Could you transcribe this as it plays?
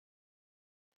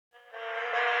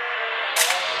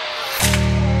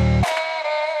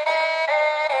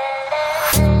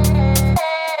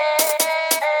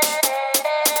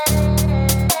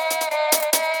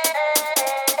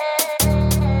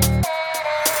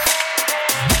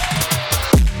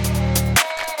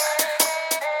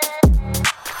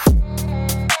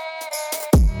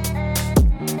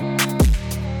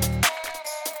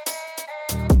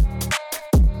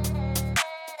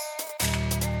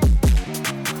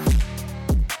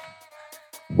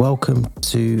welcome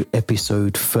to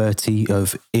episode 30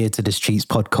 of Ear to the Streets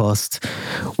podcast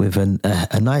with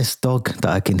a nice dog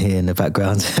that I can hear in the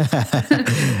background.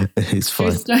 It's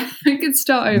fine. I can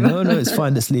start over. No, it's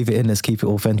fine. Let's leave it in. Let's keep it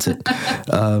authentic.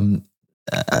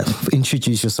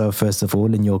 Introduce yourself first of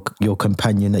all and your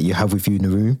companion that you have with you in the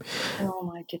room.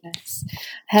 Oh my goodness.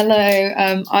 Hello,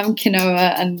 I'm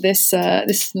Kinoa, and this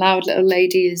loud little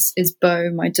lady is Bo,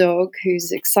 my dog,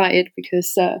 who's excited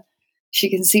because she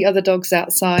can see other dogs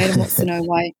outside and wants to know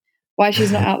why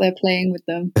she's not out there playing with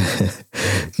them.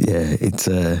 Yeah,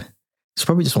 she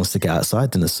probably just wants to get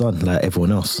outside in the sun like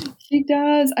everyone else. She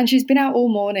does, and she's been out all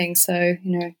morning, so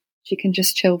she can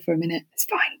just chill for a minute. It's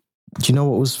fine. Do you know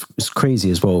what was crazy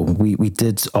as well? We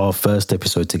did our first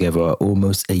episode together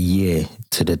almost a year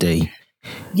to the day.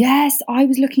 Yes, I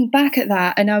was looking back at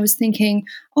that and I was thinking,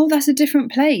 oh, that's a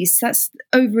different place. That's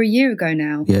over a year ago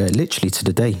now. Yeah, literally to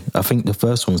the day. I think the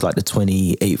first one was like the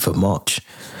 28th of March.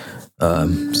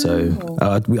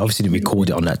 So we obviously didn't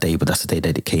record it on that day, but that's the day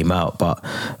that it came out. But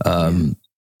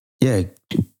yeah,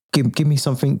 give me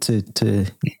something to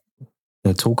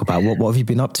talk about. What have you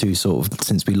been up to sort of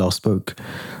since we last spoke?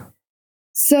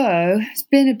 So it's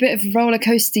been a bit of a roller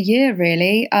coaster year,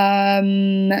 really.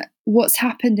 What's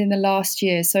happened in the last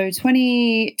year? So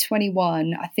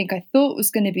 2021, I thought was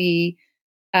going to be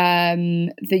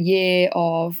the year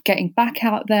of getting back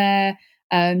out there,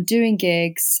 doing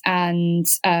gigs and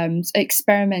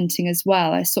experimenting as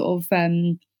well. I sort of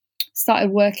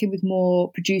started working with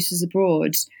more producers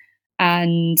abroad.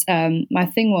 And my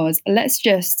thing was, let's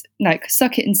just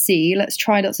suck it and see. Let's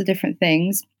try lots of different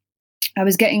things. I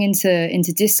was getting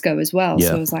into disco as well. Yeah.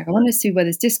 So I was like, I want to see where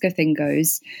this disco thing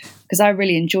goes because I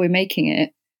really enjoy making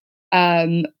it.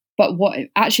 But what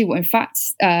in fact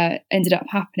ended up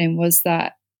happening was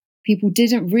that people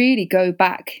didn't really go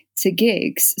back to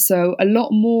gigs. So a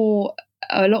lot more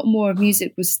of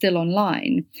music was still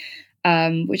online,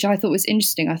 which I thought was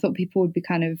interesting. I thought people would be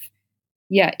kind of,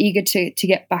 eager to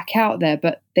get back out there,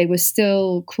 but they were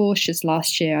still cautious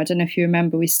last year. I don't know if you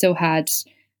remember, we still had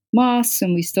masks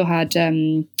and we still had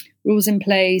rules in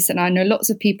place, and I know lots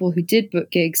of people who did book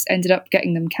gigs ended up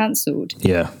getting them cancelled.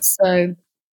 So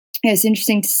it's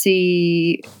interesting to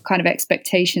see kind of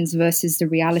expectations versus the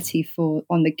reality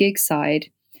on the gig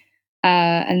side.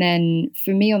 And then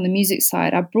for me on the music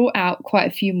side, I brought out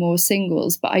quite a few more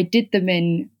singles, but I did them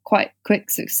in quite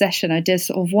quick succession. I did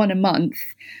sort of one a month,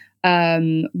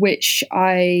 which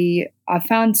I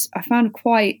found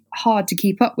quite hard to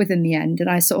keep up with in the end, and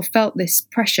I sort of felt this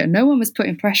pressure. No one was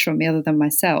putting pressure on me other than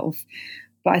myself,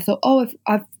 but I thought, if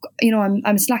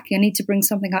I'm slacking, I need to bring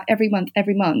something out every month,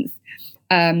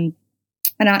 and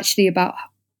actually about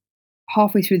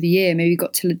halfway through the year, maybe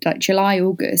got to like July,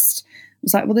 August, I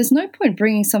was like, well, there's no point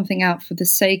bringing something out for the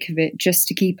sake of it just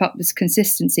to keep up this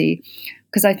consistency,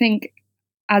 because I think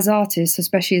as artists,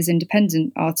 especially as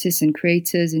independent artists and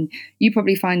creators, and you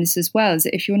probably find this as well, is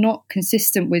that if you're not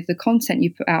consistent with the content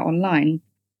you put out online,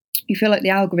 you feel like the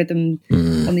algorithm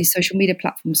on these social media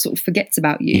platforms sort of forgets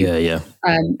about you.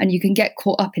 And you can get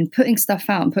caught up in putting stuff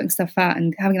out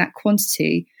and having that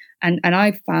quantity. And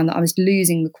I found that I was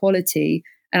losing the quality,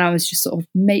 and I was just sort of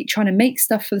trying to make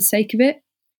stuff for the sake of it,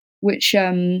 which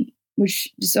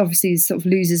just obviously sort of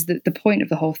loses the point of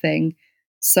the whole thing.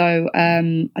 So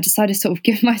I decided to sort of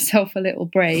give myself a little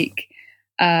break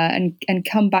and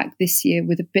come back this year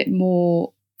with a bit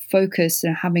more focus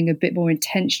and having a bit more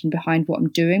intention behind what I'm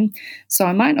doing. So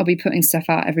I might not be putting stuff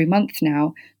out every month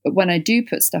now, but when I do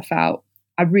put stuff out,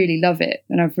 I really love it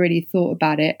and I've really thought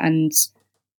about it. And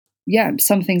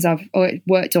some things I've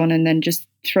worked on and then just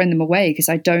thrown them away because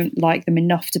I don't like them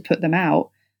enough to put them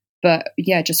out. But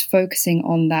just focusing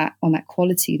on that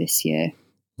quality this year.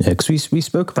 Yeah, because we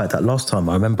spoke about that last time.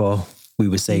 I remember we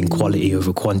were saying quality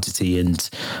over quantity, and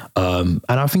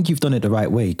I think you've done it the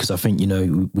right way, because I think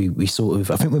we sort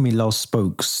of, I think when we last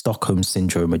spoke, Stockholm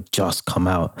Syndrome had just come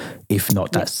out, if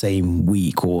not that same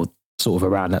week or sort of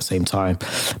around that same time.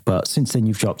 But since then,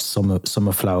 you've dropped Summer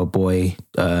Flower Boy.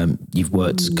 You've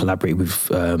collaborated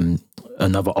with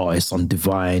another artist on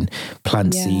Divine,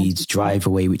 Plant Seeds, Drive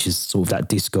Away, which is sort of that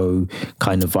disco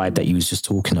kind of vibe that you was just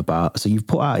talking about. So you've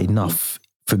put out enough.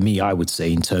 For me, I would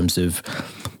say, in terms of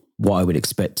what I would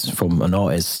expect from an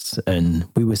artist. And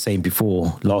we were saying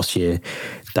before last year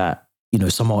that,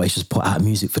 some artists just put out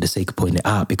music for the sake of putting it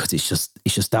out because it's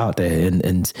just out there.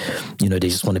 And they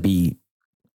just want to be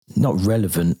not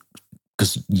relevant,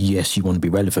 because yes, you want to be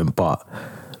relevant, but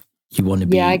you want to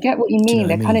be... Yeah, I get what you mean.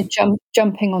 They're kind of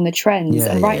jumping on the trends.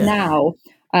 And right now,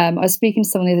 I was speaking to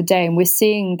someone the other day, and we're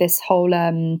seeing this whole...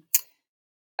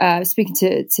 speaking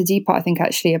to Deepak, I think,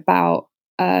 actually, about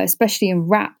especially in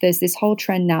rap, there's this whole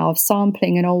trend now of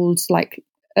sampling an old, like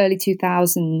early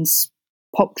 2000s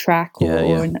pop track or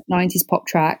 90s pop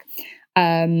track,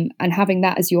 and having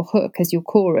that as your hook, as your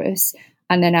chorus,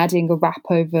 and then adding a rap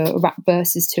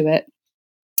verses to it.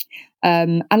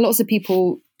 And lots of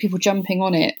people jumping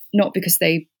on it, not because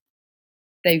they've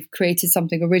created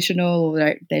something original,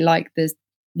 or they like the,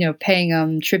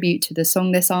 paying tribute to the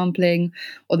song they're sampling,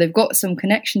 or they've got some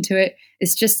connection to it.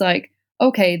 It's just like,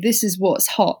 okay, this is what's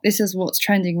hot, this is what's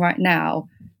trending right now.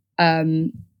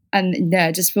 And yeah,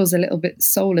 it just feels a little bit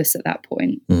soulless at that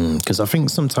point. Because I think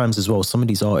sometimes as well, some of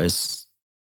these artists,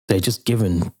 they're just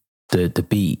given the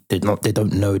beat. They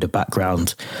don't know the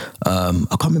background. I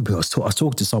can't remember. I was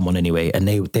talking to someone anyway, and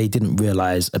they didn't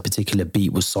realize a particular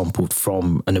beat was sampled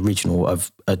from an original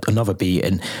of another beat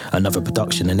and another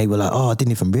production, and they were like, "Oh, I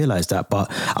didn't even realize that." But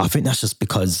I think that's just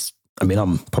because, I mean,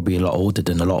 I'm probably a lot older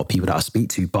than a lot of people that I speak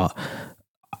to, but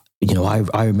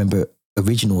I remember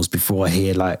originals before I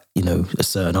hear a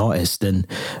certain artist, and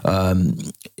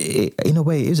in a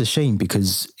way it is a shame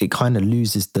because it kind of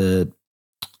loses the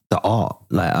art.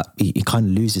 Like it kind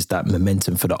of loses that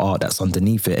momentum for the art that's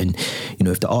underneath it. And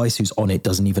if the artist who's on it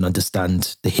doesn't even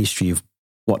understand the history of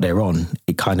what they're on,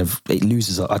 it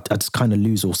loses. I just kind of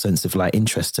lose all sense of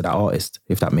interest to that artist,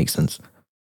 if that makes sense.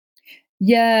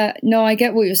 Yeah, no, I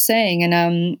get what you're saying,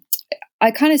 and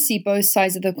I kind of see both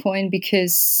sides of the coin,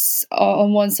 because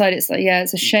on one side it's like, yeah,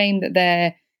 it's a shame that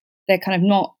they're kind of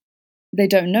not, they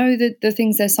don't know the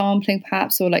things they're sampling,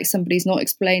 perhaps, or like somebody's not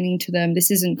explaining to them, this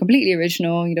isn't completely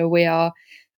original, we are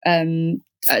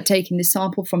taking this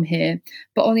sample from here.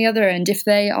 But on the other end, if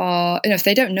they are, if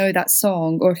they don't know that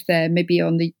song, or if they're maybe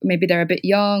they're a bit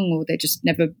young, or they're just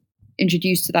never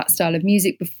introduced to that style of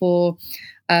music before,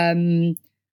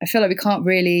 I feel like we can't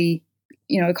really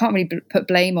put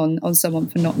blame on someone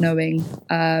for not knowing,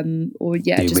 or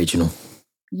the original.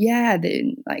 Yeah,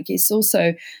 it's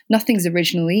also, nothing's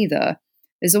original either.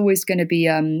 There's always going to be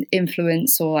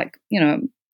influence, or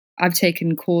I've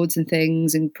taken chords and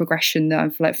things and progression that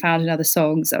I've found in other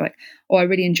songs. I'm like, oh, I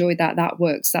really enjoyed that. That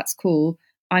works. That's cool.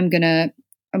 I'm gonna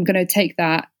take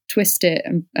that, twist it,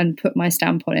 and put my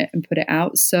stamp on it and put it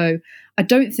out. So I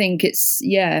don't think it's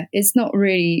not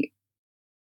really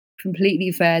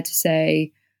completely fair to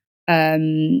say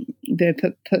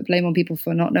put blame on people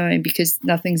for not knowing, because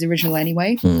nothing's original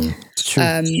anyway. It's true.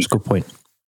 It's a good point.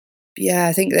 Yeah,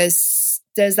 I think there's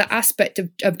that aspect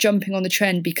of jumping on the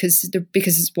trend because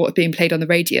it's what's being played on the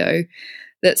radio.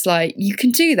 That's like, you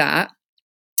can do that,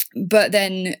 but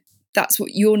then that's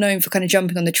what you're known for, kind of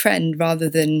jumping on the trend rather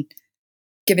than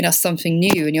giving us something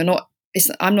new. And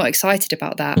I'm not excited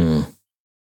about that.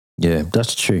 Yeah,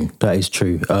 that's true. That is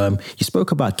true. You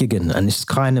spoke about gigging, and this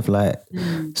kind of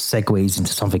segues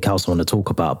into something else I want to talk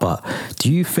about. But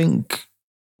do you think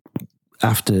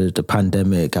after the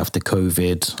pandemic, after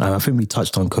COVID, I think we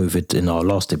touched on COVID in our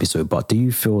last episode, but do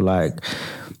you feel like,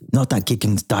 not that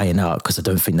gigging's dying out, because I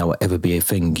don't think that will ever be a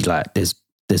thing. Like there's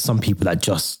some people that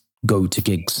just go to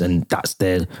gigs and that's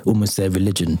almost their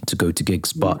religion to go to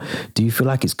gigs. But do you feel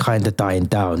like it's kind of dying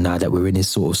down now that we're in this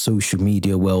sort of social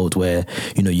media world where,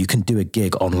 you can do a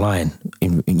gig online,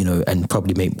 and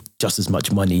probably make just as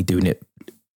much money doing it,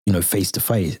 face to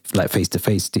face.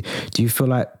 Do you feel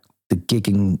like the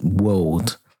gigging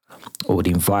world or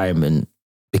the environment,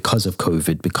 because of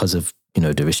COVID, because of,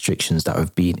 the restrictions that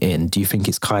have been in, do you think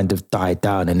it's kind of died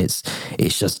down and it's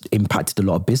just impacted a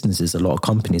lot of businesses, a lot of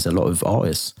companies, a lot of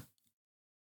artists?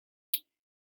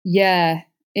 Yeah,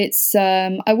 it's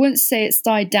I wouldn't say it's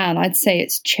died down. I'd say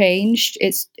it's changed.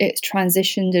 It's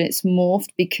transitioned and it's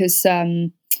morphed, because a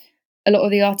lot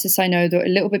of the artists I know that are a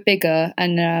little bit bigger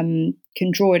and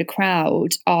can draw in a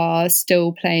crowd are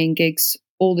still playing gigs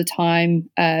all the time,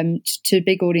 to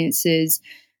big audiences,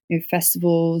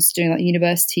 festivals, doing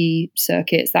university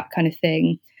circuits, that kind of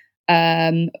thing.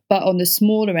 But on the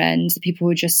smaller end, the people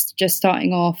who are just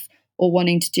starting off or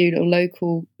wanting to do little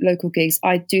local gigs,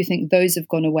 I do think those have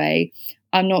gone away.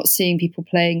 I'm not seeing people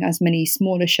playing as many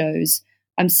smaller shows.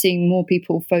 I'm seeing more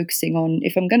people focusing on,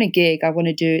 if I'm going to gig, I want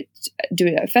to do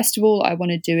it at a festival. I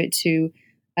want to do it to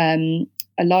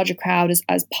a larger crowd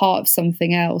as part of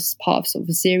something else, part of sort of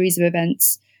a series of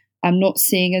events. I'm not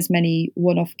seeing as many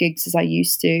one-off gigs as I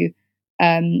used to,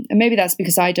 and maybe that's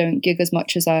because I don't gig as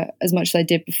much as I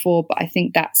did before. But I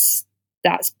think that's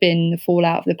been the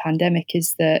fallout of the pandemic,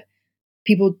 is that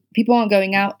people aren't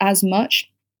going out as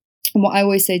much. And what I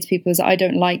always say to people is I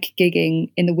don't like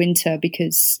gigging in the winter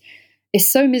because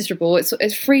it's so miserable.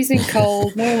 It's freezing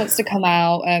cold. No one wants to come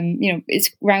out. It's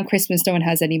around Christmas. No one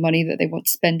has any money that they want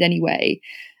to spend anyway.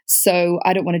 So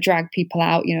I don't want to drag people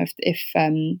out.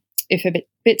 If a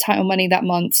bit tight on money that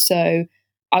month. So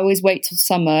I always wait till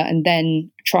summer and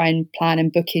then try and plan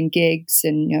and book in gigs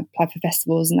and apply for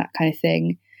festivals and that kind of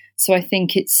thing. So I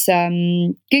think it's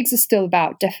gigs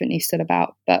are definitely still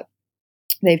about, but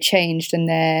they've changed, and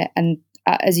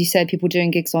as you said, people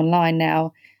doing gigs online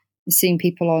now. You're seeing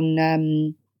people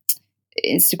on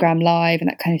Instagram Live and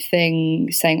that kind of thing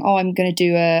saying, "Oh, I'm going to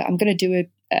do an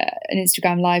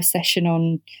Instagram Live session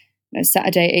on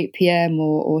Saturday 8 p.m.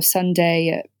 or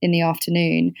Sunday in the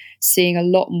afternoon." Seeing a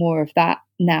lot more of that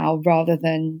now, rather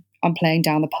than I'm playing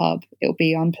down the pub. It'll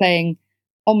be I'm playing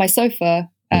on my sofa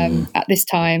at this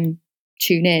time.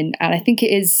 Tune in, and I think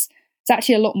it's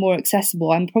actually a lot more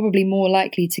accessible. I'm probably more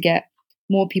likely to get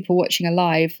more people watching a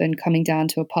live than coming down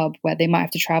to a pub where they might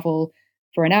have to travel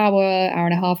for an hour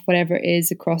and a half, whatever it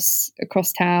is, across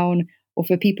town, or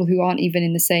for people who aren't even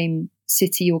in the same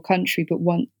city or country but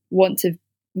want to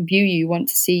view you, want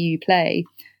to see you play.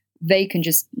 They can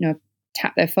just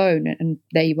tap their phone and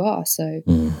there you are. So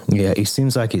yeah, it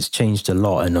seems like it's changed a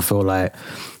lot, and I feel like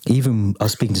even I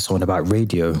was speaking to someone about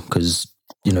radio, because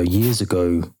years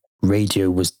ago radio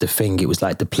was the thing. It was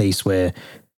like the place where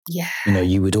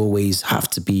you would always have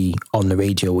to be on the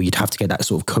radio, or you'd have to get that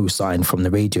sort of cosign from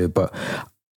the radio. But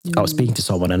I was speaking to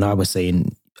someone and I was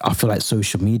saying, I feel like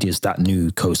social media is that new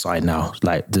cosign now.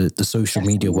 Like the social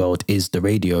media world is the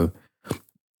radio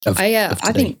of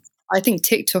today. I think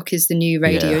TikTok is the new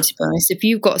radio, to be honest. If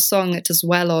you've got a song that does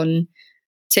well on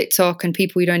TikTok and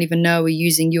people you don't even know are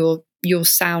using your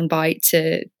soundbite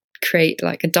to create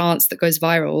like a dance that goes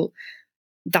viral,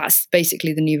 that's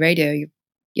basically the new radio.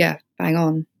 Yeah, bang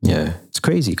on. Yeah, it's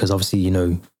crazy because obviously,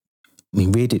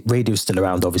 radio's still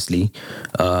around, obviously.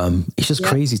 It's just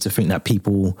crazy to think that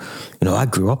people, I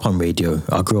grew up on radio.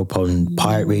 I grew up on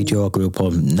pirate radio. I grew up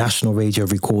on national radio,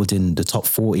 recording the top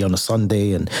 40 on a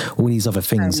Sunday and all these other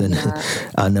things. And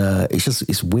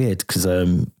it's weird because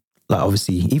like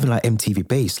obviously even like MTV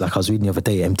Base, like I was reading the other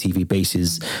day, MTV Base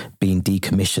is being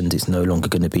decommissioned. It's no longer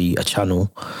going to be a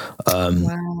channel.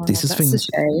 This is things,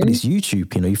 but it's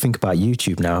YouTube. You think about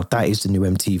YouTube now. That is the new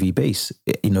MTV Base.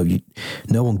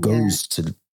 No one goes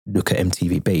to look at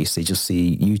MTV Base. They just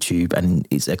see YouTube, and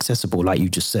it's accessible, like you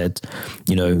just said.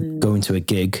 Going to a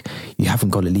gig, you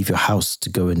haven't got to leave your house to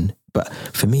go in. But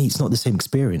for me, it's not the same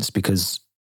experience because.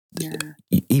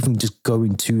 Even just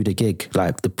going to the gig,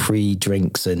 like the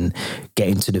pre-drinks and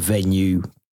getting to the venue,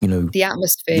 the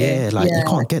atmosphere. You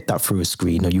can't get that through a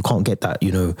screen, or you can't get that,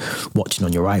 watching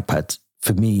on your iPad.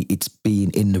 For me, it's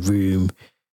being in the room,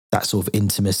 that sort of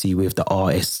intimacy with the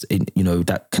artist,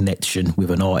 that connection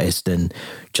with an artist, and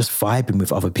just vibing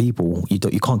with other people. You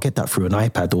can't get that through an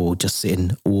iPad or just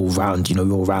sitting all around,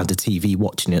 all around the TV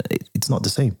watching it. It's not the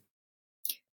same.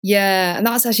 Yeah, and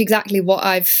that's actually exactly what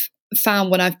I've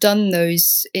found when I've done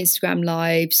those Instagram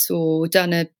lives or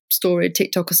done a story on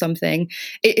TikTok or something.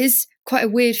 It is quite a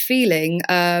weird feeling,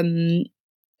 even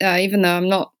though I'm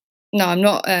not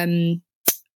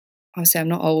I say I'm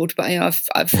not old, but I've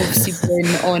obviously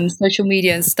been on social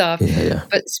media and stuff.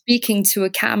 But speaking to a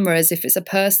camera as if it's a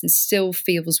person still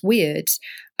feels weird.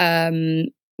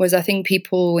 Whereas I think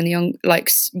people in the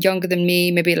younger than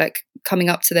me, maybe like coming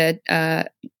up to their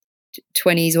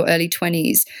 20s or early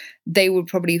 20s, they would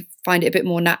probably find it a bit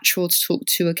more natural to talk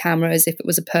to a camera as if it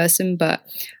was a person. But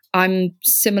I'm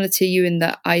similar to you in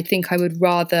that I think I would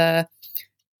rather,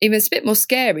 even it's a bit more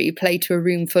scary, play to a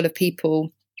room full of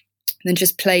people than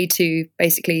just play to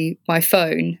basically my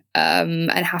phone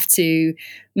and have to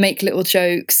make little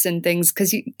jokes and things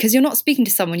because you're not speaking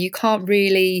to someone. You can't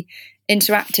really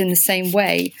interact in the same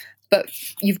way, but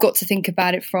you've got to think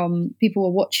about it from people who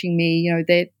are watching me.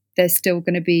 They're still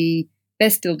going to be, they're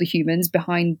still the humans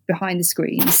behind the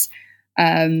screens.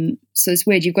 So it's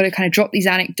weird. You've got to kind of drop these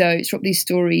anecdotes, drop these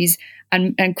stories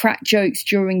and crack jokes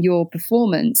during your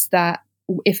performance that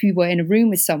if you were in a room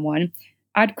with someone,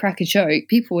 I'd crack a joke,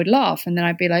 people would laugh. And then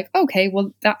I'd be like, okay,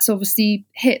 well, that's obviously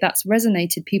hit, that's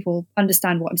resonated. People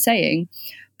understand what I'm saying,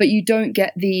 but you don't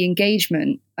get the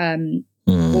engagement or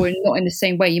not in the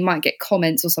same way. You might get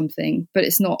comments or something, but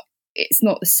it's not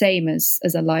the same as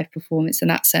a live performance in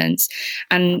that sense.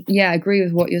 And yeah, I agree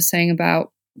with what you're saying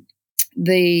about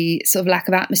the sort of lack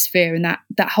of atmosphere and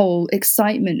that whole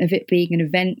excitement of it being an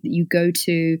event that you go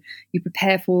to, you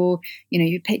prepare for,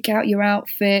 you pick out your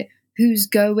outfit, who's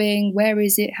going, where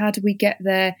is it, how do we get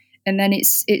there? And then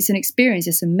it's an experience,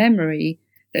 it's a memory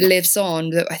that lives on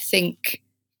that I think,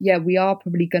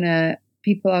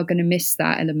 people are gonna miss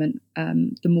that element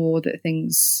the more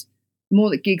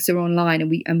that gigs are online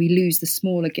and we lose the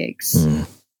smaller gigs.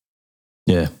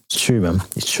 Yeah, it's true, man.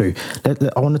 It's true.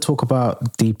 I want to talk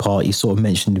about D-Part. You sort of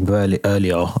mentioned him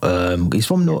earlier. He's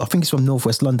from I think he's from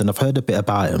Northwest London. I've heard a bit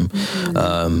about him.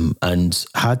 And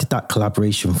how did that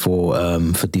collaboration for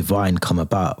Divine come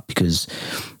about? Because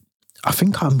I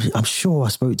think I'm sure I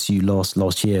spoke to you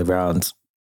last year around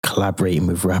collaborating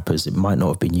with rappers. It might not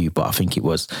have been you, but I think it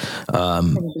was.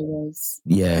 Probably was.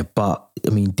 Yeah, but I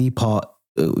mean, D-Part,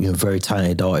 very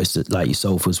talented artist like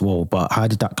yourself as well. But how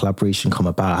did that collaboration come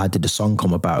about? How did the song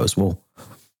come about as well?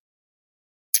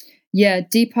 Yeah,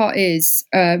 D-Part is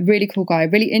a really cool guy,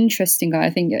 really interesting guy. I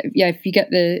think, yeah, if you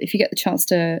get the chance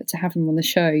to have him on the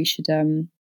show, you should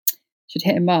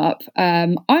hit him up.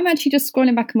 I'm actually just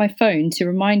scrolling back on my phone to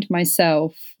remind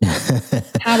myself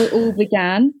how it all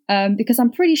began, because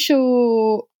I'm pretty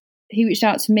sure he reached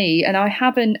out to me, and I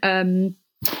haven't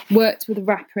worked with a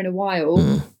rapper in a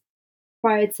while.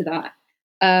 Prior to that,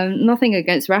 nothing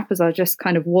against rappers, I just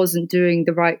kind of wasn't doing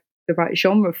the right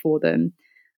genre for them.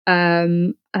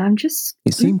 And I'm just...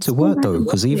 It seemed to work though,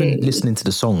 because even listening to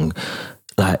the song,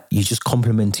 like, you just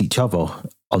compliment each other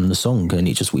on the song, and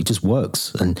it just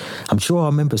works. And I'm sure I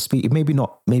remember speaking, maybe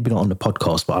not on the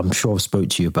podcast, but I'm sure I've spoke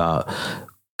to you about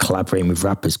collaborating with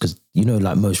rappers, because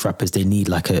like most rappers, they need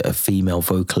like a female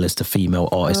vocalist, a female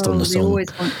artist on the song. They always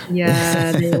want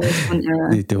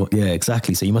that. Yeah,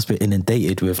 exactly. So you must be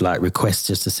inundated with like requests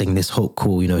just to sing this hook,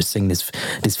 or sing this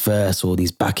verse, or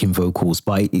these backing vocals.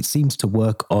 But it seems to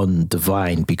work on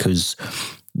Divine, because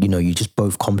you just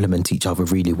both complement each other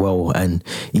really well, and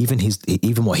even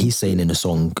what he's saying in the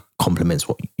song complements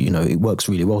what it works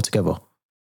really well together.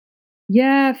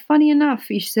 Yeah, funny enough,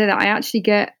 you should say that. I actually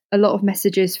get a lot of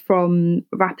messages from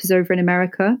rappers over in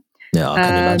America. Yeah, I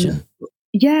can imagine.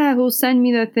 Yeah, who'll send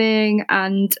me their thing,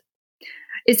 and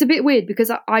it's a bit weird because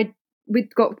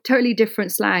we've got totally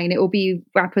different slang, and it will be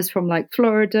rappers from like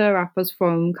Florida, rappers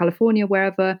from California,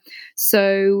 wherever.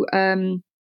 So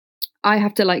I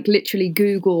have to like literally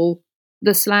Google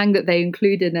the slang that they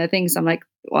include in their things. I'm like,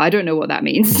 well, I don't know what that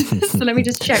means. So let me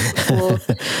just check before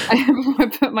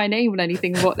I put my name on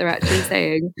anything, what they're actually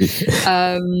saying.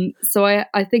 So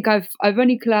I think I've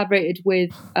only collaborated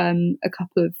with a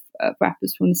couple of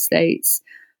rappers from the States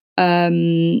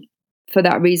for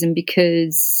that reason,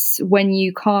 because when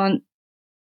you can't,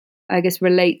 I guess,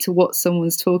 relate to what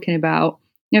someone's talking about,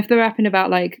 if they're rapping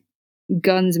about like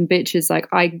guns and bitches, like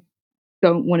I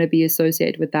don't want to be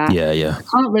associated with that. Yeah. I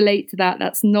can't relate to that.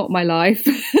 That's not my life.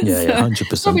 Yeah, so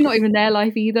 100%. Probably not even their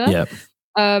life either. Yeah.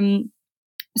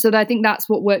 So I think that's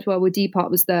what worked well with D-Part,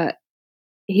 was that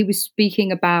he was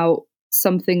speaking about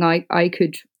something I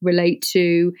could relate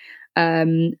to.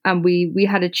 And we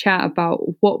had a chat about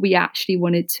what we actually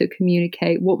wanted to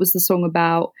communicate. What was the song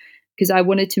about? Because I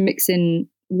wanted to mix in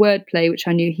wordplay, which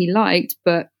I knew he liked,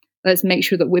 but let's make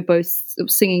sure that we're both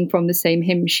singing from the same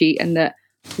hymn sheet, and that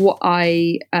what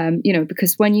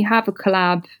because when you have a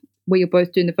collab where you're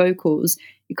both doing the vocals,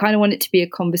 you kind of want it to be a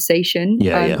conversation,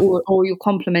 or you're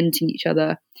complementing each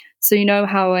other. So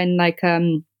how in like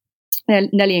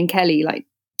Nelly and Kelly, like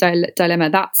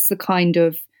Dilemma, that's the kind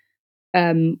of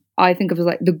I think of as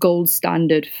like the gold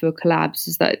standard for collabs,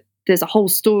 is that there's a whole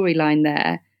storyline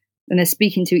there, and they're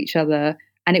speaking to each other,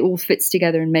 and it all fits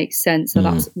together and makes sense. So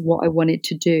that's what I wanted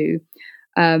to do.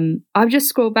 I've just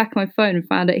scrolled back on my phone and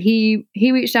found that he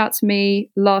reached out to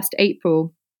me last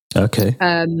April. Okay.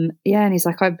 And he's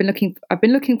like, I've been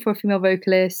looking for a female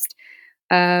vocalist.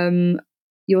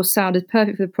 Your sound is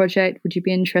perfect for the project. Would you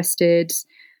be interested?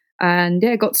 And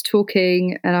I got to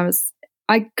talking, and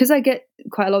because I get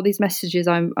quite a lot of these messages.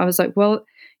 I was like, well,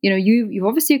 you're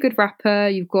obviously a good rapper.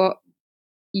 You've got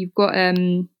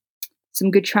some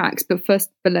good tracks, but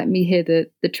let me hear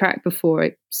the track before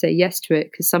I say yes to it,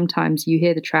 because sometimes you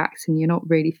hear the tracks and you're not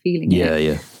really feeling it.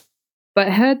 Yeah. But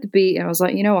I heard the beat, and I was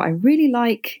like, I really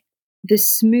like the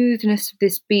smoothness of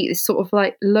this beat, this sort of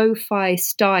like lo-fi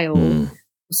style,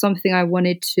 something I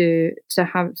wanted to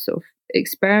have sort of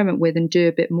experiment with and do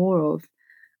a bit more of.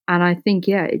 And I think,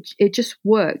 it just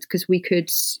worked, because we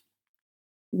could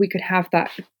have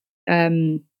that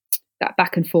that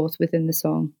back and forth within the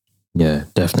song. Yeah,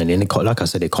 definitely. And like I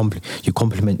said, you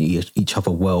complement each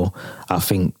other well. I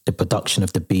think the production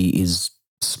of the beat is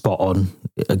spot on.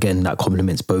 Again, that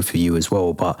complements both of you as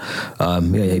well. But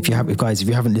if you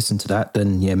haven't listened to that,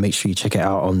 then make sure you check it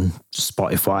out on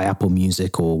Spotify, Apple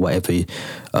Music, or whatever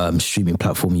streaming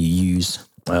platform you use.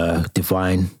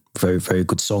 Divine, very, very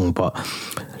good song. But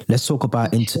let's talk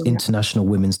about International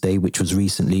Women's Day, which was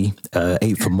recently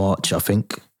 8th of March, I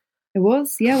think. It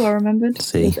was, well remembered.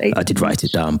 See, I did write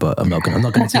it down, but I'm not going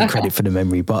to take credit for the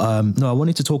memory. But no, I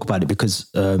wanted to talk about it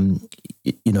because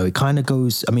it kind of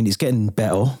goes. I mean, it's getting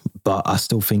better, but I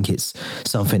still think it's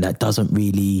something that doesn't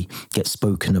really get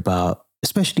spoken about,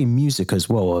 especially in music as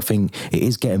well. I think it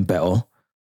is getting better,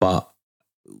 but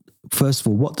first of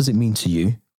all, what does it mean to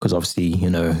you? Because obviously,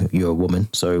 you're a woman.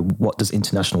 So what does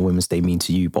International Women's Day mean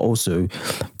to you? But also,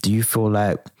 do you feel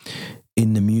like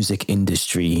in the music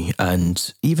industry,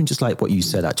 and even just like what you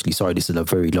said, actually, sorry, this is a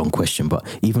very long question, but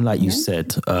even like you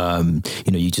said,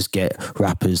 you just get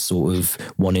rappers sort of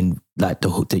wanting like the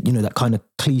hook, that kind of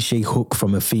cliche hook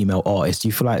from a female artist. Do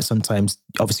you feel like sometimes,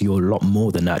 obviously you're a lot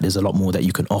more than that. There's a lot more that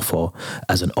you can offer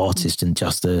as an artist than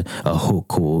just a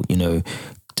hook, or,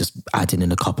 just adding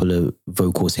in a couple of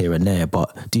vocals here and there.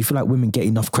 But do you feel like women get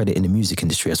enough credit in the music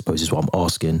industry, I suppose, is what I'm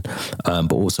asking.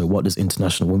 But also, what does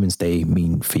International Women's Day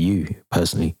mean for you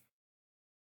personally?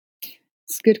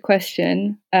 It's a good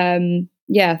question.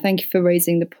 Yeah, thank you for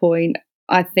raising the point.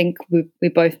 I think we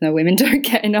both know women don't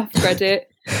get enough credit.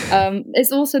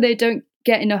 It's also they don't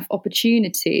get enough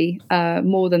opportunity,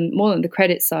 more than the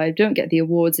credit side. Don't get the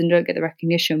awards and don't get the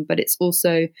recognition, but it's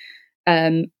also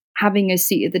having a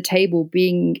seat at the table,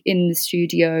 being in the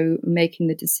studio, making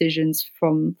the decisions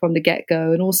from the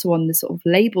get-go, and also on the sort of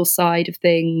label side of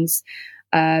things,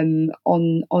 on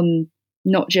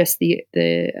not just the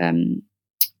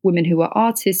women who are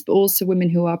artists, but also women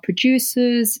who are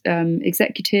producers,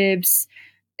 executives,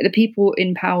 the people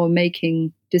in power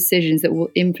making decisions that will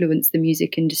influence the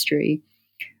music industry.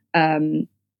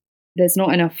 There's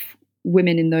not enough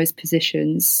women in those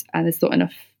positions, and there's not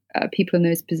enough people in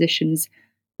those positions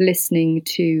listening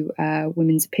to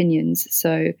women's opinions.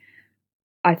 So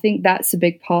I think that's a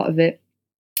big part of it.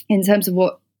 In terms of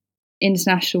what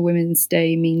International Women's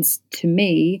Day means to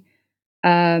me,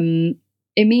 it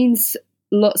means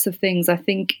lots of things. I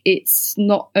think it's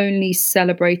not only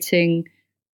celebrating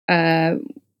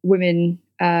women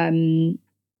in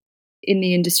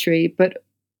the industry, but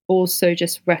also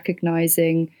just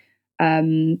recognizing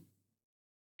the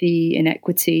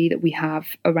inequity that we have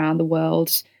around the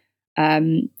world.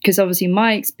 Because obviously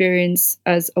my experience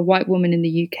as a white woman in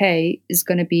the UK is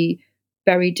going to be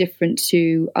very different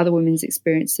to other women's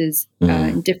experiences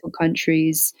in different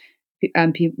countries,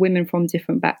 women from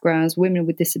different backgrounds, women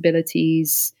with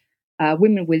disabilities,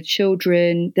 women with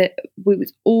children,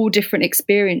 with all different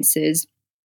experiences.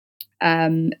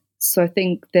 So I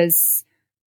think there's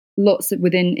lots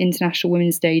within International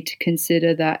Women's Day to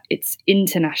consider that it's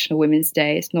International Women's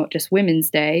Day. It's not just Women's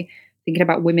Day. Thinking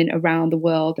about women around the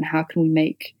world and how can we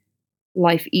make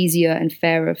life easier and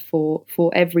fairer for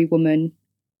every woman,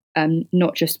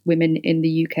 not just women in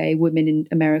the UK, women in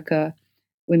America,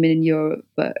 women in Europe,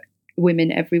 but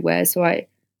women everywhere. So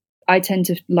I tend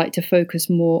to like to focus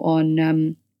more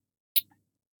on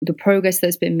the progress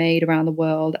that's been made around the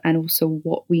world, and also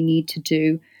what we need to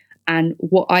do and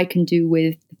what I can do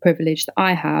with the privilege that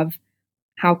I have.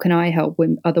 How can I help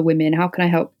other women? How can I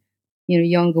help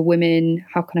younger women?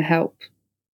 How can I help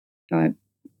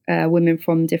women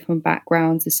from different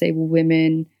backgrounds, disabled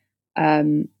women,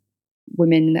 women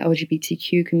in the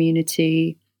LGBTQ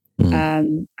community?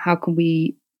 How can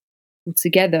we all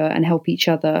together and help each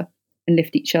other and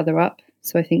lift each other up?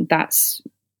 So I think that's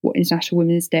what International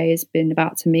Women's Day has been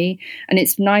about to me. And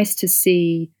it's nice to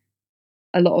see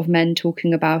a lot of men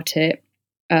talking about it,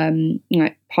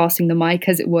 passing the mic,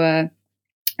 as it were,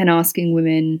 and asking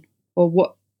women,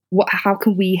 well, how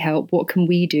can we help? What can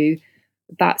we do?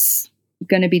 That's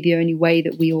going to be the only way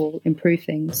that we all improve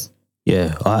things.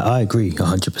 Yeah, I agree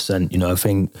 100%. I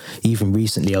think even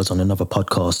recently I was on another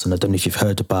podcast, and I don't know if you've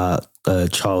heard about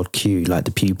Child Q, like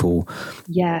the pupil.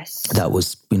 Yes. That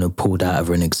was, pulled out of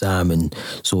an exam and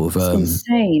sort of,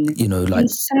 insane. Like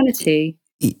insanity.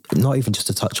 Not even just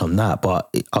to touch on that, but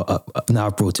now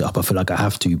I've brought it up, I feel like I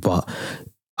have to, but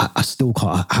I still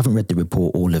can't. I haven't read the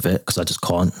report, all of it, because I just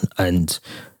can't. And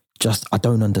I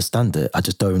don't understand it. I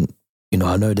just don't,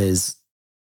 I know there's,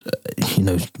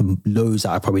 loads that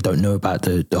I probably don't know about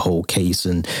the whole case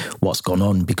and what's gone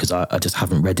on, because I just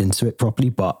haven't read into it properly.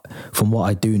 But from what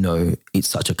I do know, it's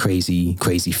such a crazy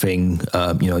thing.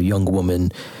 A young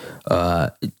woman,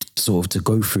 sort of to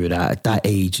go through that at that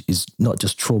age is not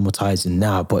just traumatizing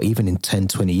now, but even in 10,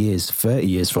 20 years, 30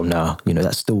 years from now,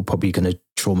 that's still probably going to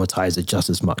traumatize her just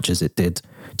as much as it did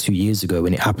 2 years ago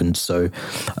when it happened. So,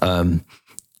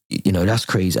 that's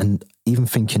crazy. And even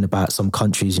thinking about some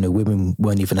countries, women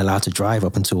weren't even allowed to drive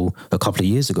up until a couple of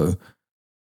years ago.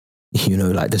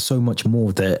 Like there's so much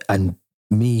more there. And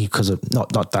me, because of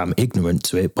not that I'm ignorant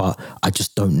to it, but I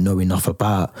just don't know enough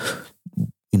about,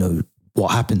 what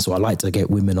happens. So I like to get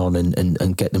women on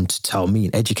and get them to tell me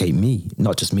and educate me,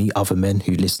 not just me, other men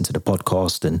who listen to the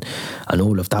podcast and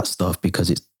all of that stuff,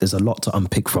 because there's a lot to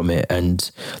unpick from it. And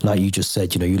like you just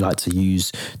said, you like to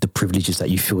use the privileges that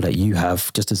you feel that you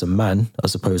have just as a man. I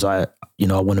suppose I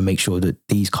want to make sure that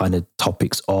these kind of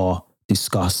topics are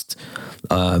discussed,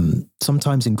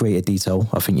 sometimes in greater detail.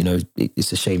 I think,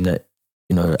 it's a shame that,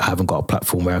 I haven't got a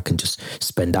platform where I can just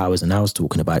spend hours and hours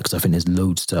talking about it, because I think there's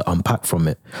loads to unpack from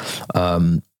it.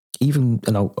 And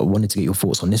I wanted to get your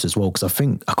thoughts on this as well, because I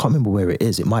can't remember where it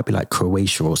is. It might be like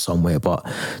Croatia or somewhere, but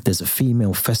there's a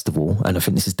female festival. And I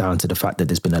think this is down to the fact that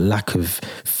there's been a lack of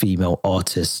female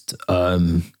artists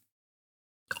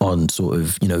on sort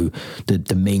of,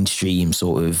 the mainstream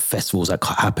sort of festivals that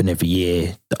happen every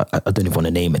year. I don't even want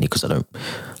to name any because I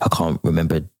can't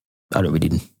remember. I don't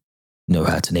really know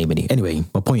how to name any. Anyway,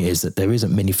 my point is that there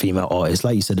isn't many female artists,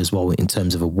 like you said as well, in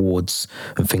terms of awards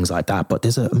and things like that. But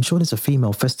I'm sure there's a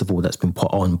female festival that's been put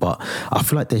on, but I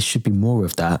feel like there should be more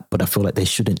of that. But I feel like there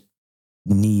shouldn't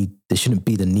be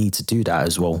the need to do that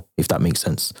as well, if that makes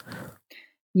sense.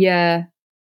 Yeah.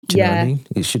 Do you know what I mean?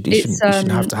 It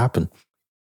shouldn't have to happen.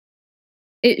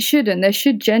 It shouldn't. There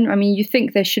should you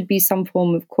think there should be some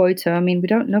form of quota. I mean,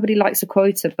 nobody likes a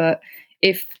quota, but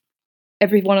if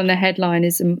everyone on the headline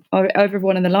or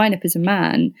everyone in the lineup is a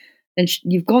man, then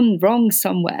you've gone wrong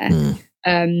somewhere.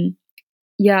 And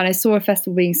I saw a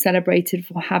festival being celebrated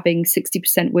for having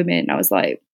 60% women. I was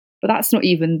like, but that's not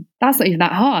even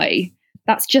that high.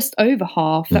 That's just over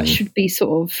half. That should be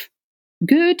sort of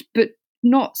good, but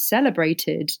not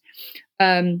celebrated.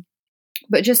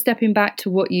 But just stepping back to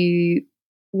what you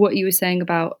were saying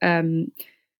about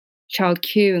Child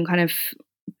Q and kind of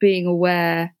being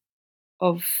aware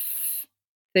of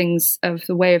things, of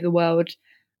the way of the world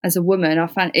as a woman, I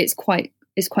found it's quite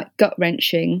gut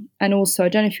wrenching. And also, I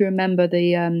don't know if you remember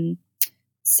the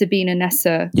Sabina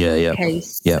Nessa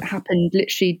case. That happened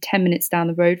literally 10 minutes down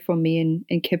the road from me in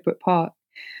Kidbrooke Park.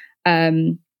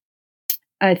 I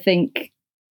think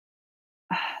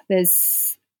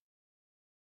there's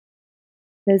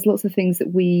lots of things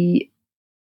that we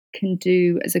can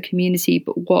do as a community,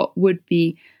 but what would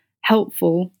be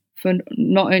helpful for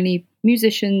not only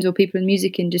musicians or people in the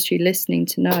music industry listening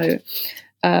to know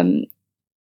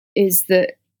is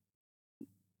that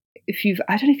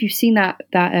I don't know if you've seen that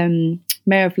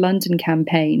Mayor of London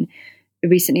campaign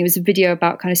recently. It was a video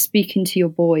about kind of speaking to your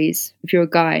boys if you're a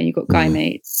guy and you've got guy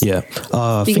mates. I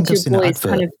think I've seen an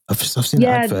advert. I've seen an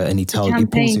advert, and the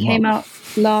campaign came out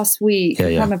last week. I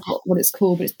can't remember what it's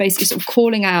called, but it's basically sort of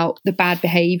calling out the bad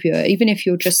behaviour, even if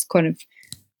you're just kind of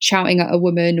shouting at a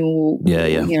woman or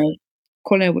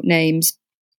calling her names.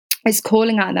 It's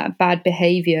calling out that bad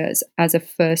behaviour as a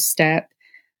first step,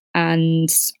 and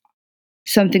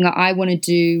something that I want to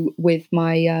do with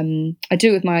my I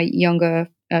do with my younger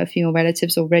female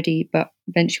relatives already, but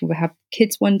eventually we'll have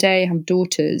kids one day, have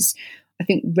daughters. I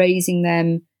think raising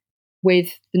them with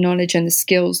the knowledge and the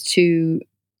skills to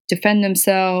defend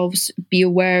themselves, be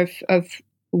aware of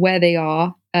where they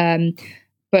are,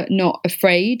 but not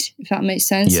afraid, if that makes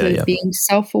sense. Being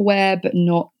self-aware but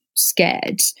not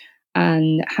scared,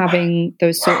 and having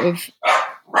those sort of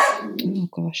oh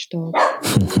gosh, dog.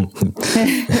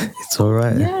 It's all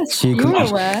right. Yes, you're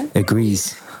aware.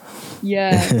 Agrees.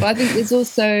 Yeah, but I think there's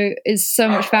also so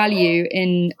much value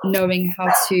in knowing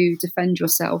how to defend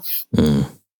yourself.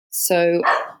 So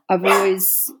I've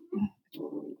always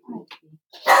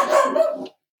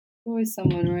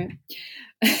someone, right?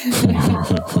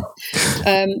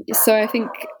 So I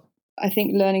think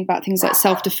learning about things like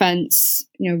self-defense,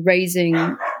 raising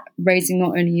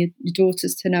not only your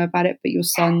daughters to know about it, but your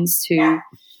sons to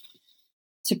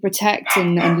protect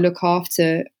and look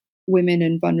after women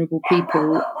and vulnerable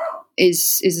people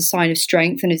is a sign of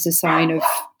strength, and is a sign of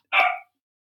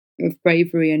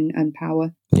bravery and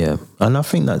power. Yeah. And I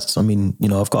think that's,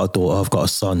 I've got a daughter, I've got a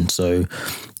son. So,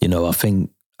 I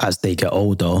think as they get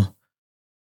older,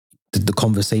 the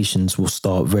conversations will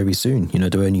start very soon.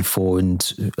 They're only 4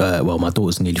 and, my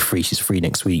daughter's nearly 3. She's 3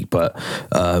 next week. But,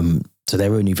 so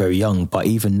they're only very young. But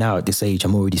even now at this age,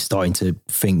 I'm already starting to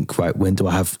think, right, when do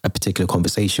I have a particular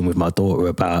conversation with my daughter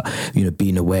about,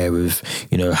 being aware of,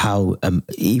 how,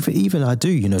 even I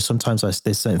do, sometimes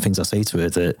there's certain things I say to her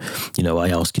that, I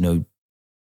ask,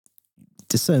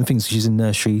 there's certain things. She's in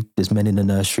nursery, there's men in the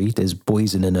nursery, there's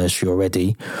boys in the nursery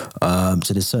already. So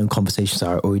there's certain conversations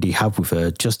I already have with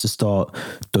her just to start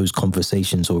those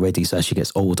conversations already. So as she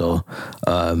gets older,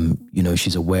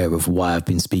 she's aware of why I've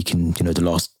been speaking, the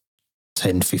last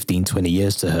 10, 15, 20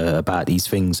 years to her about these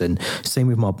things. And same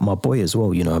with my boy as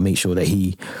well. You know, I make sure that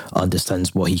he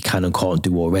understands what he can and can't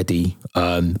do already.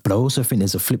 But I also think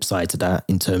there's a flip side to that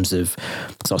in terms of,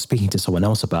 because I was speaking to someone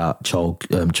else about child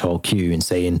Q and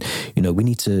saying, you know, we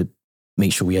need to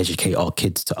make sure we educate our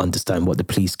kids to understand what the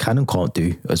police can and can't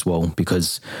do as well.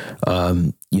 Because,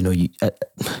 you know,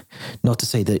 not to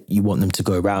say that you want them to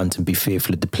go around and be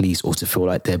fearful of the police or to feel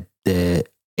like they're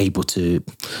able to,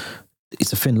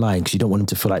 it's a thin line, because you don't want them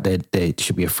to feel like they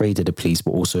should be afraid of the police,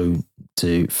 but also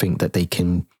to think that they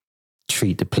can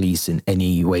treat the police in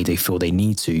any way they feel they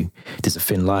need to. There's a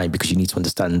thin line, because you need to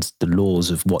understand the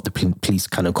laws of what the police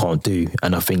can and can't do.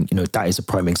 And I think, you know, that is a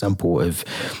prime example of,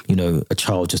 you know, a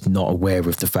child just not aware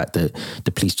of the fact that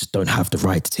the police just don't have the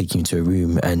right to take you into a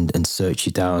room and search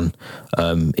you down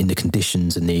in the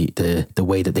conditions and the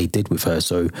way that they did with her.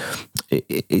 So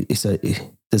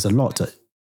there's a lot to,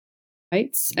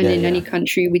 rights, and in any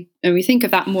country we think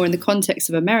of that more in the context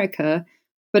of America,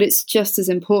 but it's just as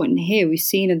important here. We've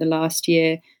seen in the last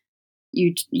year,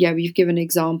 we've given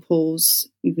examples,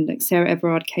 even like Sarah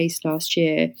Everard case last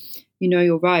year. You know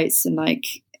your rights, and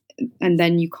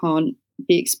then you can't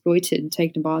be exploited and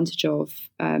taken advantage of.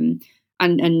 And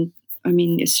I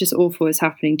mean, it's just awful. It's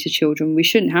happening to children. We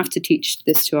shouldn't have to teach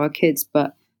this to our kids,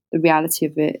 but the reality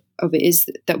of it is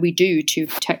that we do, to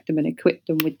protect them and equip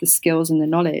them with the skills and the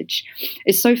knowledge.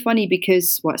 It's so funny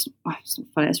because, well, it's not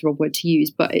funny, that's the wrong word to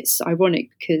use, but it's ironic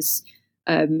because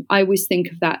I always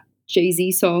think of that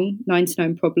Jay-Z song,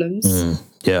 99 Problems.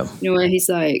 Yeah. You know, where he's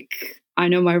like, I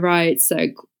know my rights,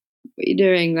 like, what are you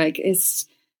doing? Like,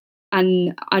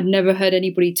 and I'd never heard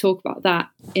anybody talk about that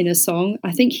in a song.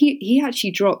 I think he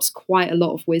actually drops quite a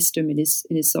lot of wisdom in his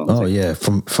songs. Oh yeah,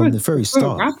 from the very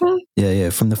start. Rapper?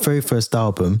 Yeah, from the very first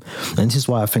album. And this is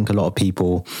why I think a lot of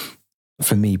people,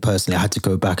 for me personally, I had to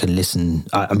go back and listen.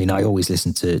 I mean, I always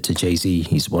listen to Jay-Z.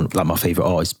 He's one of my favorite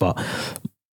artists, but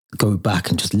go back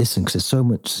and just listen, because there's so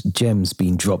much gems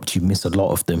being dropped, you miss a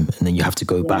lot of them, and then you have to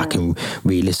go back and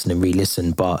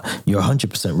re-listen. But you're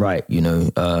 100% right,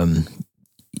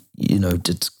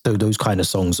 those kind of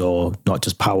songs are not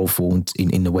just powerful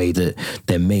in the way that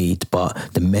they're made, but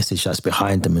the message that's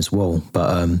behind them as well.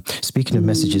 But speaking of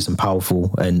messages and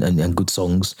powerful and good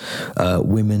songs,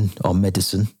 Women Are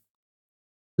Medicine,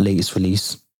 latest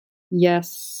release.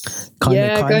 Yes. Kind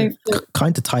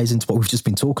of ties into what we've just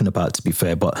been talking about, to be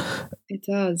fair, but it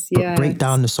does. Yeah. Break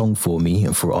down the song for me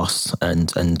and for us, and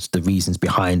the reasons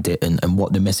behind it, and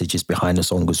what the message is behind the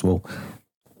song as well.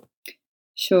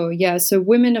 Sure. Yeah. So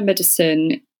Women Are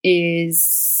Medicine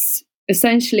is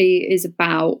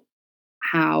about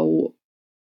how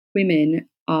women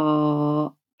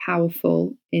are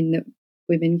powerful, in that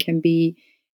women can be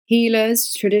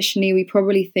healers. Traditionally, we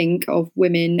probably think of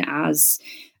women as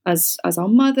our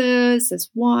mothers,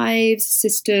 as wives,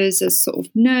 sisters, as sort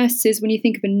of nurses. When you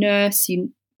think of a nurse,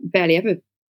 you barely ever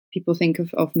people think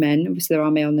of men. Obviously, there are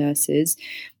male nurses,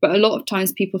 but a lot of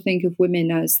times people think of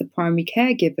women as the primary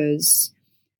caregivers,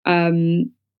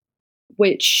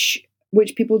 which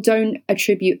people don't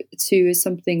attribute to as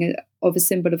something of a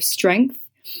symbol of strength,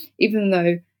 even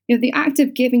though the act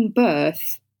of giving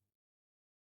birth,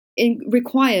 it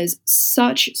requires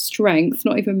such strength,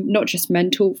 not just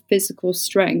mental, physical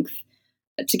strength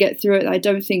to get through it. I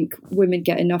don't think women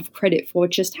get enough credit for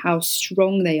just how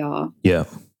strong they are. Yeah,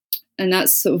 and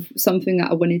that's sort of something that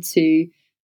I wanted to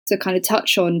kind of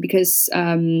touch on, because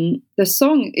the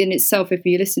song in itself, if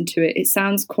you listen to it, it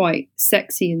sounds quite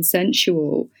sexy and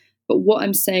sensual. But what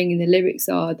I'm saying in the lyrics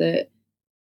are that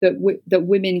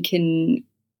women can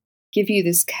give you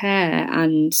this care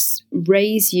and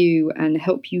raise you and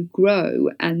help you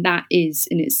grow, and that is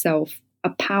in itself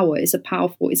a power. It's a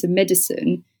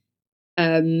medicine.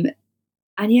 And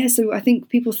yeah, so I think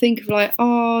people think of like,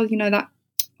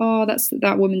 that's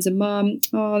that woman's a mum.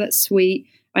 Oh, that's sweet.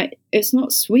 It's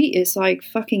not sweet. It's like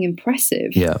fucking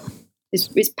impressive. Yeah,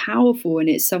 it's powerful, and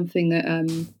it's something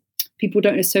that people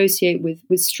don't associate with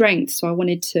strength. So I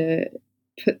wanted to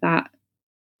put that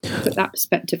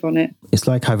perspective on it. It's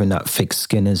like having that thick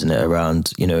skin, isn't it?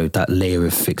 Around that layer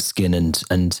of thick skin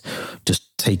and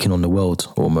just taking on the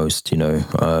world almost.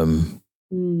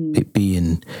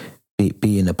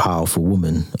 Being a powerful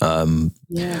woman. I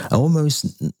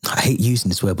hate using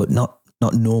this word, but not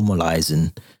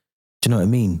normalizing. Do you know what I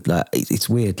mean? Like, it's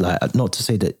weird. Like, not to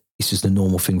say that it's just a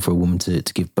normal thing for a woman to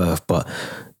give birth, but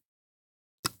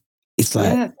it's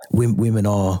like women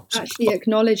are actually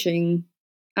acknowledging.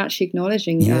 Yeah.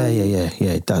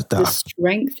 The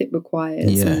strength it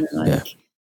requires. Yeah, and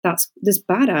that's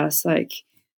badass. Like,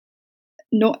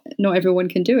 not everyone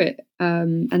can do it,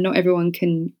 and not everyone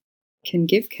can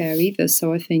give care either.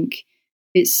 So I think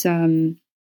it's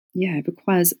it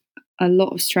requires a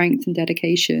lot of strength and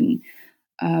dedication.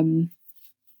 And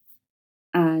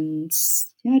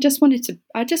I just wanted to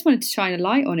shine a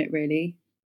light on it, really.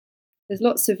 There's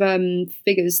lots of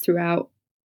figures throughout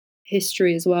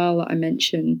history as well that I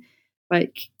mention,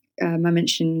 like I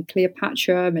mentioned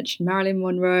Cleopatra, I mentioned Marilyn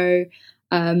Monroe,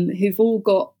 who've all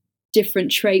got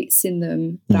different traits in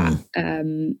them that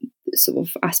sort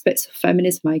of aspects of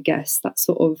feminism, I guess, that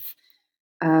sort of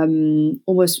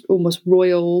almost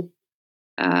royal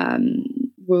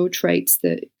traits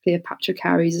that Cleopatra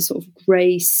carries, a sort of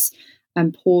grace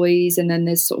and poise, and then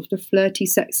there's sort of the flirty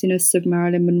sexiness of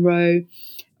Marilyn Monroe.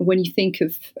 When you think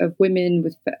of women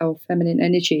with feminine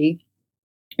energy,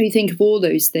 you think of all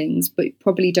those things, but you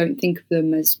probably don't think of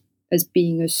them as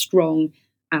being as strong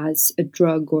as a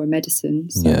drug or a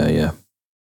medicine. So. Yeah.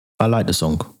 I like the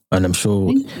song. And I'm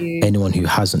sure anyone who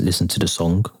hasn't listened to the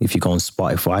song, if you go on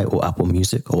Spotify or Apple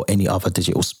Music or any other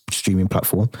digital streaming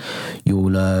platform,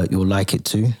 you'll like it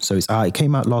too. So it's out. It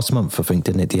came out last month, I think,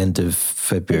 didn't it? At the end of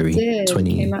February,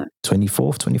 24th,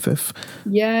 25th?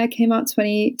 Yeah, it came out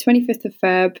 25th of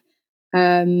Feb.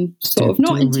 Sort of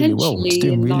not intentionally. It's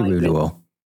doing really well.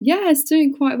 Yeah, it's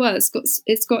doing quite well.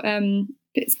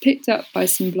 It's picked up by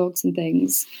some blogs and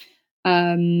things.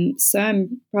 So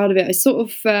I'm proud of it. I sort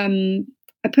of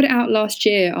I put it out last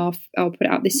year. I'll put it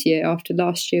out this year after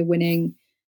last year winning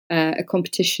a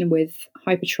competition with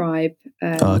Hypertribe.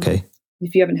 Okay.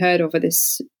 If you haven't heard of it,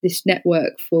 this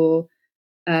network for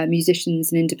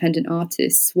musicians and independent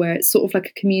artists, where it's sort of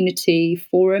like a community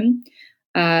forum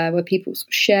where people sort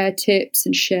of share tips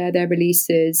and share their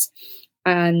releases.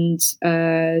 And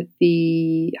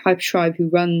the Hypertribe who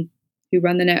run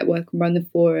the network and run the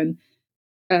forum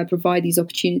provide these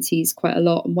opportunities quite a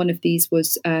lot. And one of these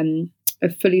was a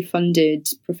fully funded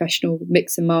professional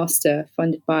mix and master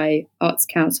funded by Arts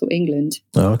Council England.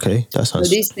 Oh, okay. That sounds...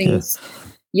 So these things,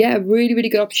 really, really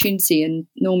good opportunity. And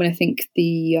normally I think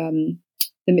the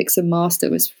mix and master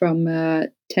was from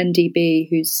 10dB,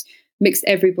 who's mixed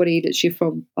everybody literally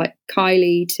from like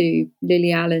Kylie to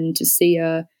Lily Allen to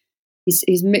Sia.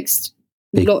 He's mixed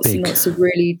lots and lots of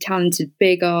really talented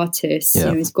big artists.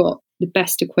 Yeah. He's got the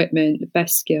best equipment, the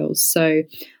best skills. So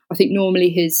I think normally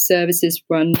his services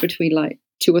run between like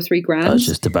 $2,000 or $3,000. I was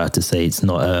just about to say it's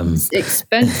not it's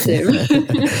expensive.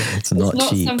 It's not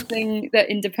cheap. Something that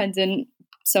independent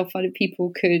self-funded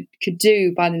people could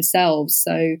do by themselves.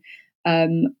 So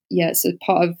so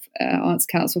part of Arts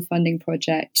Council funding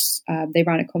project, they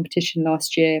ran a competition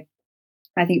last year.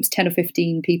 I think it was 10 or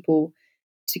 15 people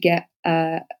to get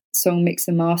song mixed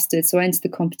and mastered. So I entered the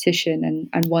competition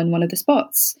and won one of the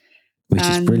spots. Which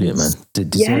is brilliant, man.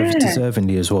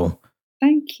 Deservingly as well.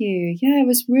 Thank you. Yeah, it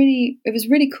was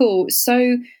really cool.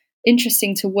 So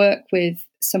interesting to work with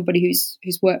somebody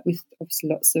who's worked with obviously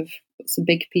lots of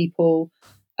big people,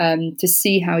 to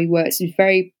see how he works. He's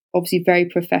very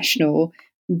professional,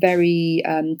 very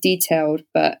detailed,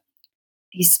 but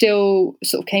he still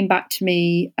sort of came back to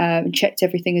me and checked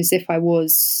everything as if I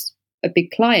was a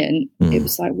big client. It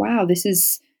was like, wow, this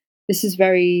is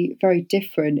very, very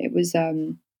different. It was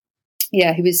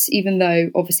he was, even though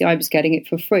obviously I was getting it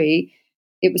for free,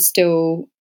 it was still,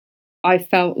 I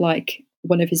felt like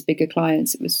one of his bigger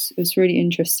clients. It was really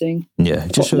interesting. Yeah,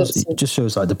 it just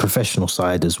shows like the professional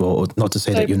side as well. Not to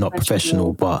say that you're not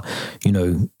professional, but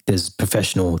there's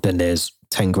professional, then there's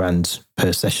 10 grand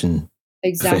per session.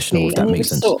 Exactly. If that makes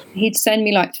sense. He'd send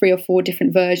me like 3 or 4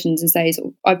 different versions and say,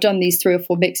 I've done these 3 or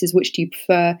 4 mixes. Which do you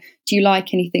prefer? Do you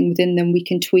like anything within them? We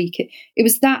can tweak it. It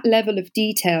was that level of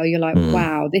detail. You're like,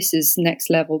 wow, this is next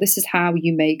level. This is how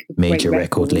you make a major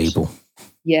record label.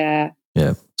 Yeah.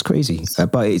 Yeah, it's crazy.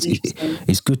 But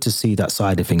it's good to see that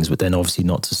side of things, but then obviously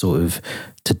not to sort of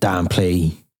to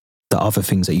downplay the other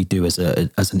things that you do as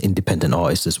an independent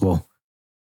artist as well.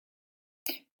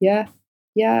 Yeah.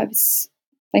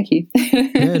 Thank you.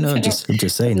 Yeah, no, I'm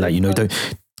just saying, like,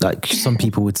 don't, like, some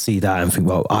people would see that and think,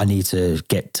 well, I need to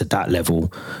get to that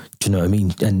level. Do you know what I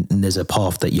mean? And there's a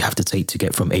path that you have to take to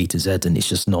get from A to Z, and it's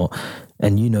just not,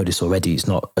 and you know this already, it's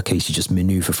not a case you just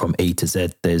maneuver from A to Z.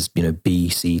 There's, B,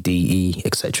 C, D, E,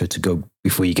 etc. to go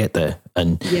before you get there.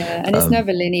 And it's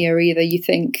never linear either. You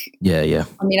think, yeah.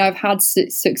 I mean, I've had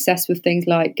success with things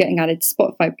like getting added to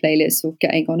Spotify playlists or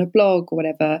getting on a blog or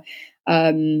whatever.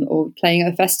 Or playing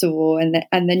at a festival, and then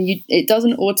it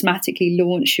doesn't automatically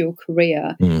launch your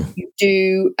career. You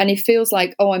do, and it feels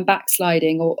like, oh, I'm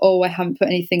backsliding, or I haven't put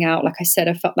anything out. Like I said,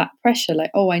 I felt that pressure,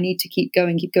 like, oh, I need to keep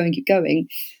going.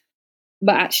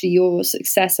 But actually, your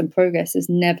success and progress is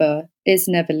never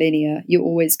linear. You're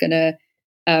always gonna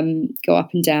go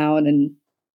up and down, and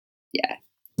yeah.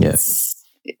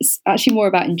 it's actually more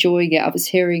about enjoying it. I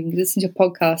was listening to a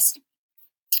podcast.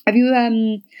 Have you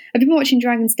been watching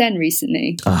Dragon's Den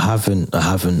recently? I haven't.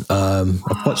 I've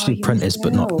watched The Apprentice,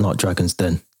 but not Dragon's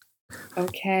Den.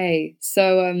 Okay,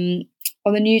 so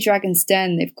on the new Dragon's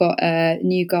Den, they've got a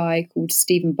new guy called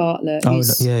Stephen Bartlett.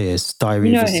 It's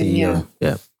Diary of a CEO.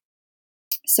 Yeah.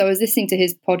 So I was listening to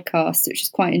his podcast, which is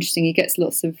quite interesting. He gets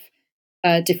lots of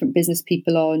different business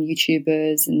people on,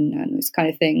 YouTubers and those kind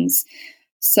of things.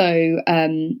 So I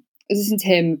was listening to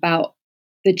him about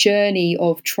the journey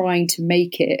of trying to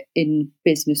make it in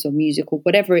business or music or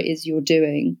whatever it is you're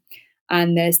doing.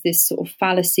 And there's this sort of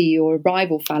fallacy or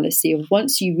arrival fallacy of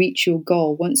once you reach your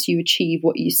goal, once you achieve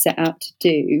what you set out to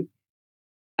do,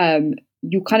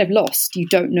 you're kind of lost. You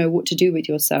don't know what to do with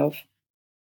yourself,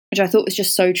 which I thought was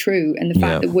just so true. And the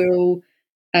fact that we're all,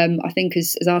 I think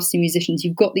as artists and musicians,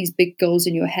 you've got these big goals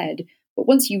in your head, but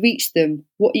once you reach them,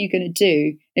 what are you going to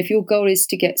do? If your goal is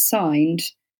to get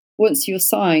signed, once you're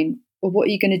signed, well, what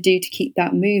are you going to do to keep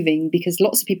that moving? Because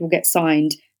lots of people get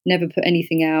signed, never put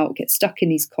anything out, get stuck in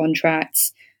these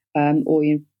contracts, or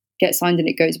you get signed and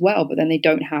it goes well, but then they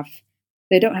don't have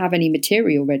any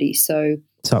material ready. So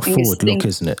it's that forward look,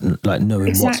 isn't it? Like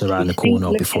knowing what's around the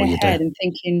corner before you're there, and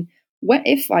thinking,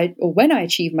 when I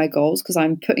achieve my goals, because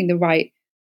I'm putting the right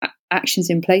actions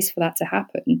in place for that to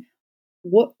happen,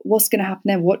 what's going to happen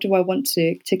then? What do I want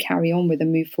to carry on with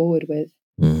and move forward with?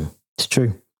 It's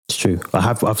true. It's true.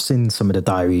 I've seen some of the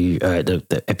diary,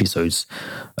 the episodes.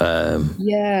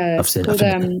 I've seen.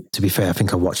 To be fair, I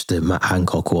think I watched the Matt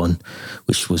Hancock one,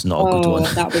 which was not a good one.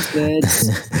 That was good.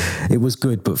 It was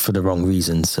good, but for the wrong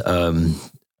reasons.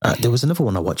 There was another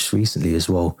one I watched recently as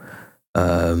well.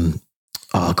 I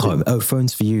can't remember. Oh,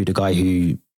 Phones for You, the guy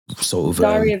who sort of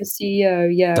Diary of a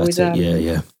CEO. Yeah, that's it.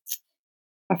 Yeah.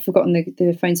 I've forgotten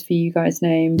the Phones for You guy's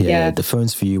name. Yeah, the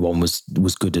Phones for You one was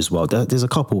good as well. There's a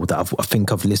couple that I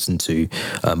think I've listened to,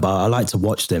 but I like to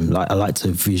watch them. Like I like to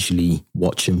visually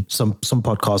watch them. Some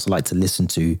podcasts I like to listen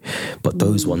to, but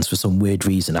those ones, for some weird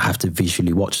reason, I have to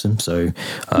visually watch them. So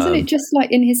isn't it just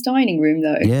like in his dining room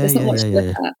though? There's not much to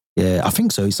look at. Yeah, I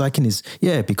think so. It's like in his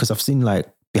because I've seen like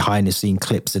behind the scene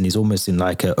clips, and he's almost in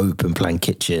like an open plan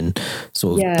kitchen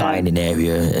sort of dining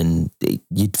area, and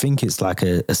you'd think it's like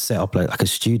a setup like a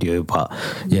studio, but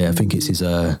I think it's his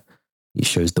it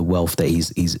shows the wealth that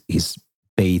he's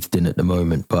bathed in at the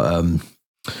moment. But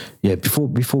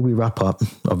before we wrap up,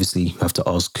 obviously you have to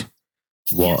ask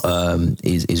what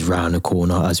is round the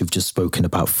corner, as we've just spoken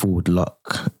about forward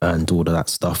luck and all of that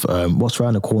stuff. What's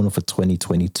round the corner for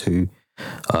 2022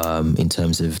 in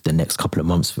terms of the next couple of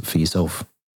months for yourself?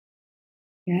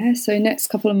 Yeah, so next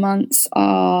couple of months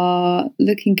are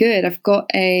looking good. I've got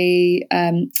a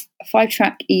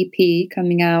 5-track EP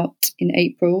coming out in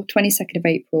April, 22nd of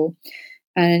April,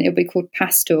 and it'll be called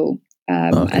Pastel.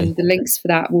 And the links for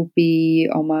that will be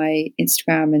on my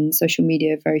Instagram and social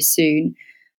media very soon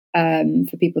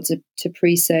for people to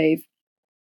pre-save.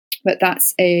 But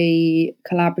that's a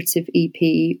collaborative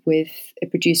EP with a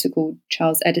producer called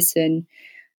Charles Edison.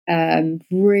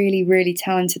 Really, really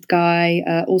talented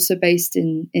guy, also based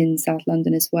in South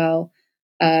London as well.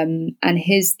 And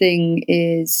his thing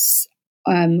is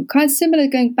kind of similar,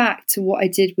 going back to what I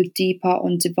did with Deep Art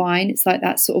on Divine. It's like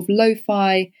that sort of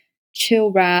lo-fi,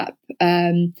 chill rap.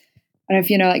 I don't know if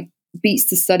you know, like Beats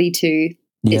to Study To.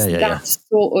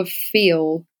 Sort of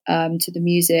feel to the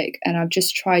music. And I've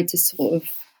just tried to sort of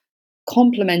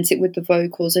complement it with the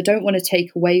vocals. I don't want to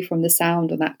take away from the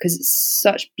sound on that because it's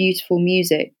such beautiful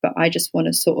music, but I just want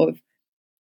to sort of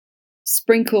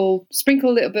sprinkle a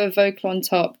little bit of vocal on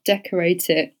top, decorate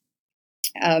it,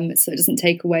 so it doesn't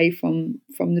take away from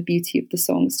the beauty of the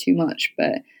songs too much.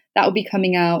 But that will be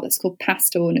coming out. It's called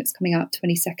Pastel, and it's coming out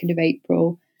 22nd of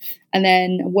April. And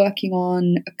then working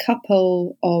on a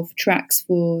couple of tracks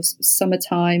for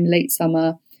summertime, late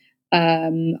summer.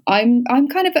 I'm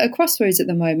kind of at a crossroads at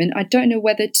the moment. I don't know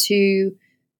whether to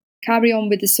carry on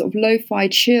with the sort of lo-fi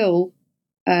chill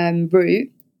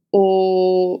route,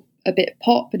 or a bit of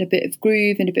pop and a bit of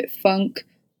groove and a bit of funk,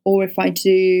 or if I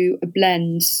do a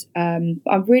blend.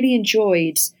 I really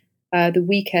enjoyed The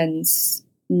Weeknd's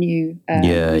new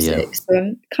music. So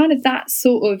I'm kind of that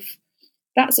sort of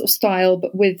style,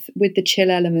 but with the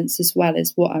chill elements as well,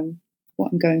 is what I'm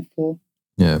going for.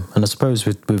 Yeah, and I suppose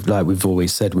with like we've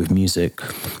always said with music,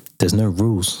 there's no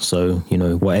rules. So, you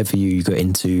know, whatever you go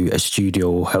into a studio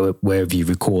or wherever you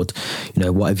record, you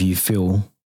know, whatever you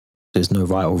feel, there's no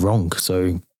right or wrong.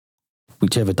 So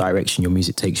whichever direction your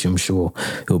music takes you, I'm sure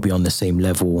it'll be on the same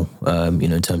level, you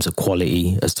know, in terms of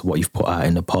quality as to what you've put out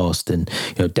in the past. And,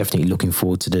 you know, definitely looking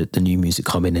forward to the new music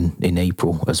coming in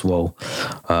April as well.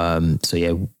 So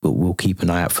yeah, we'll keep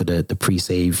an eye out for the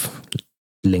pre-save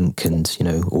link and, you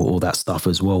know, all that stuff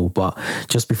as well. But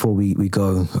just before we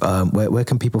go, where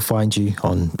can people find you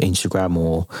on Instagram,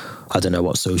 or I don't know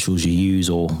what socials you use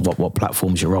or what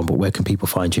platforms you're on, but where can people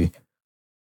find you?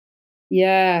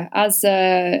 Yeah, as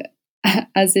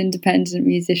independent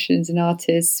musicians and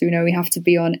artists, you know, we have to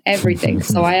be on everything.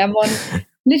 So I am on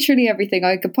literally everything.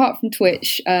 Like, apart from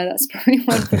Twitch, that's probably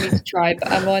one for me to try.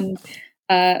 But I'm on.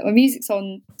 My music's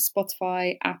on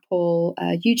Spotify, Apple,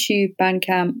 YouTube,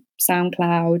 Bandcamp,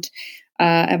 SoundCloud.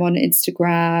 I'm on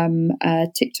Instagram,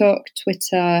 TikTok,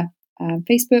 Twitter,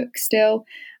 Facebook still.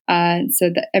 So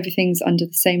that everything's under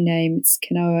the same name. It's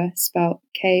Kinnoha, spelled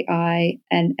Kinnoha.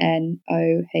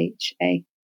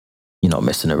 You're not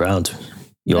messing around.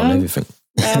 You're on everything.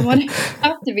 I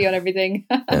have to be on everything.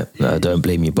 Yeah, no, don't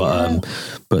blame you. But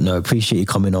no, appreciate you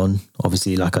coming on.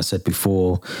 Obviously, like I said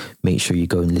before, make sure you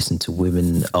go and listen to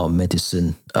Women Are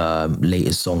Medicine,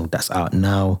 latest song that's out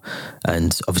now.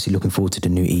 And obviously looking forward to the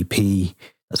new EP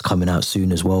that's coming out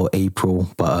soon as well, April.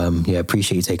 But yeah,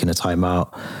 appreciate you taking the time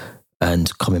out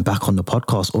and coming back on the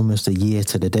podcast almost a year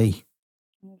to the day.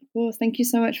 Of course. Thank you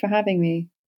so much for having me.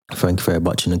 Thank you very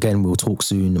much. And again, we'll talk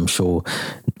soon. I'm sure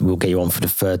we'll get you on for the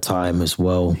third time as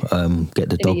well. Get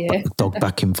the dog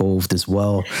back involved as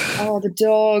well. Oh, the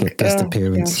dog. Get guest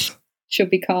appearance. Gosh. Should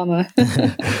be calmer.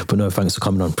 But no, thanks for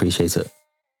coming on. Appreciate it.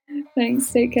 Thanks.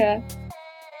 Take care.